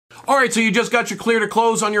All right, so you just got your clear to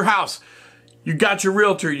close on your house. You got your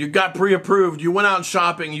realtor, you got pre-approved, you went out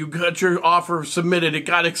shopping, you got your offer submitted, it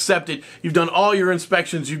got accepted, you've done all your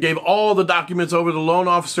inspections, you gave all the documents over to the loan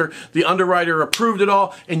officer, the underwriter approved it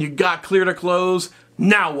all, and you got clear to close.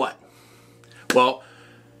 Now what? Well,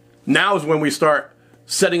 now is when we start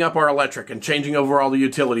setting up our electric and changing over all the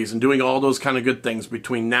utilities and doing all those kind of good things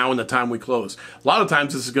between now and the time we close. A lot of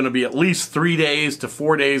times this is going to be at least 3 days to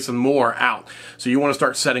 4 days and more out. So you want to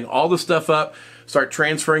start setting all the stuff up, start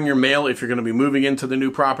transferring your mail if you're going to be moving into the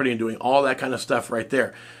new property and doing all that kind of stuff right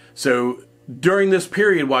there. So during this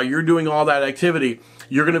period, while you're doing all that activity,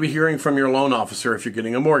 you're going to be hearing from your loan officer if you're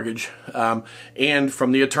getting a mortgage and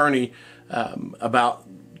from the attorney about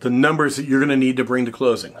the numbers that you're going to need to bring to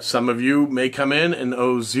closing. Some of you may come in and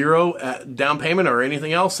owe zero down payment or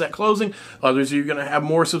anything else at closing. Others, you're going to have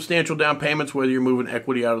more substantial down payments, whether you're moving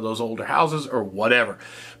equity out of those older houses or whatever.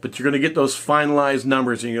 But you're going to get those finalized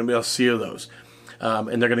numbers and you're going to be able to see those.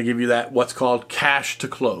 And they're going to give you that what's called cash to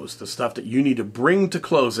close, the stuff that you need to bring to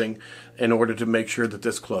closing in order to make sure that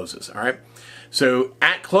this closes. All right. So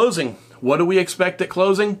at closing, what do we expect at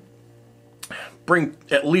closing? Bring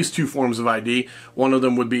at least 2 forms of ID. One of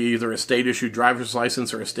them would be either a state-issued driver's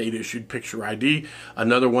license or a state-issued picture ID.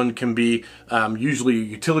 Another one can be usually a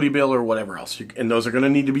utility bill or whatever else. And those are going to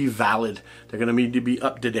need to be valid. They're going to need to be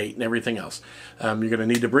up-to-date and everything else. You're going to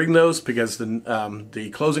need to bring those because the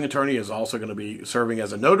closing attorney is also going to be serving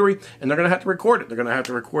as a notary, and they're going to have to record it. They're going to have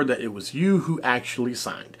to record that it was you who actually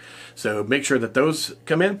signed. So make sure that those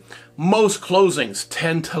come in. Most closings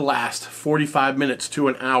tend to last 45 minutes to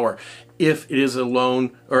an hour if it is a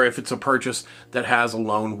loan or if it's a purchase that has a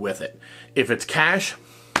loan with it. If it's cash,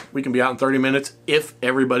 we can be out in 30 minutes if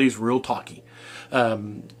everybody's real talky.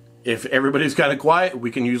 If everybody's kind of quiet,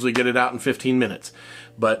 we can usually get it out in 15 minutes.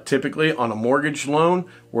 But typically on a mortgage loan,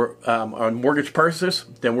 on mortgage purchase,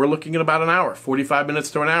 then we're looking at about an hour, 45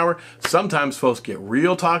 minutes to an hour. Sometimes folks get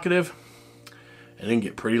real talkative and then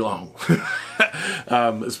get pretty long,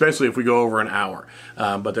 especially if we go over an hour.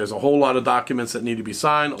 But there's a whole lot of documents that need to be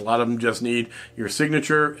signed. A lot of them just need your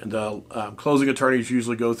signature, and the closing attorneys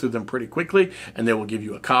usually go through them pretty quickly, and they will give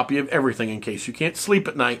you a copy of everything in case you can't sleep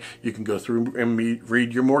at night. You can go through and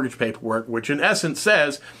read your mortgage paperwork, which in essence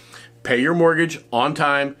says, pay your mortgage on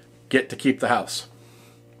time, get to keep the house.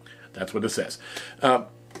 That's what it says.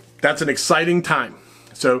 That's an exciting time.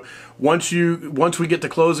 So once we get to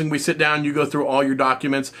closing, we sit down, you go through all your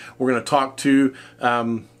documents. We're going to talk to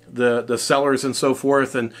the sellers and so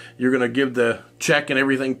forth, and you're going to give the check and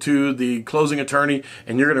everything to the closing attorney,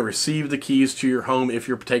 and you're going to receive the keys to your home if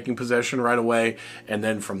you're taking possession right away. And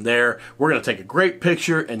then from there, we're going to take a great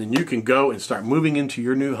picture, and then you can go and start moving into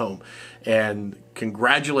your new home. And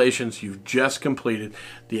congratulations, you've just completed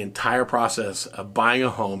the entire process of buying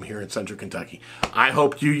a home here in Central Kentucky. I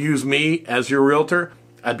hope you use me as your realtor.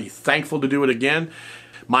 I'd be thankful to do it again.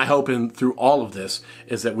 My hope through all of this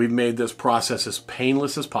is that we've made this process as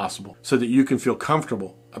painless as possible so that you can feel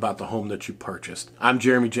comfortable about the home that you purchased. I'm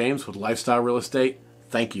Jeremy James with Lifestyle Real Estate.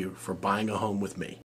 Thank you for buying a home with me.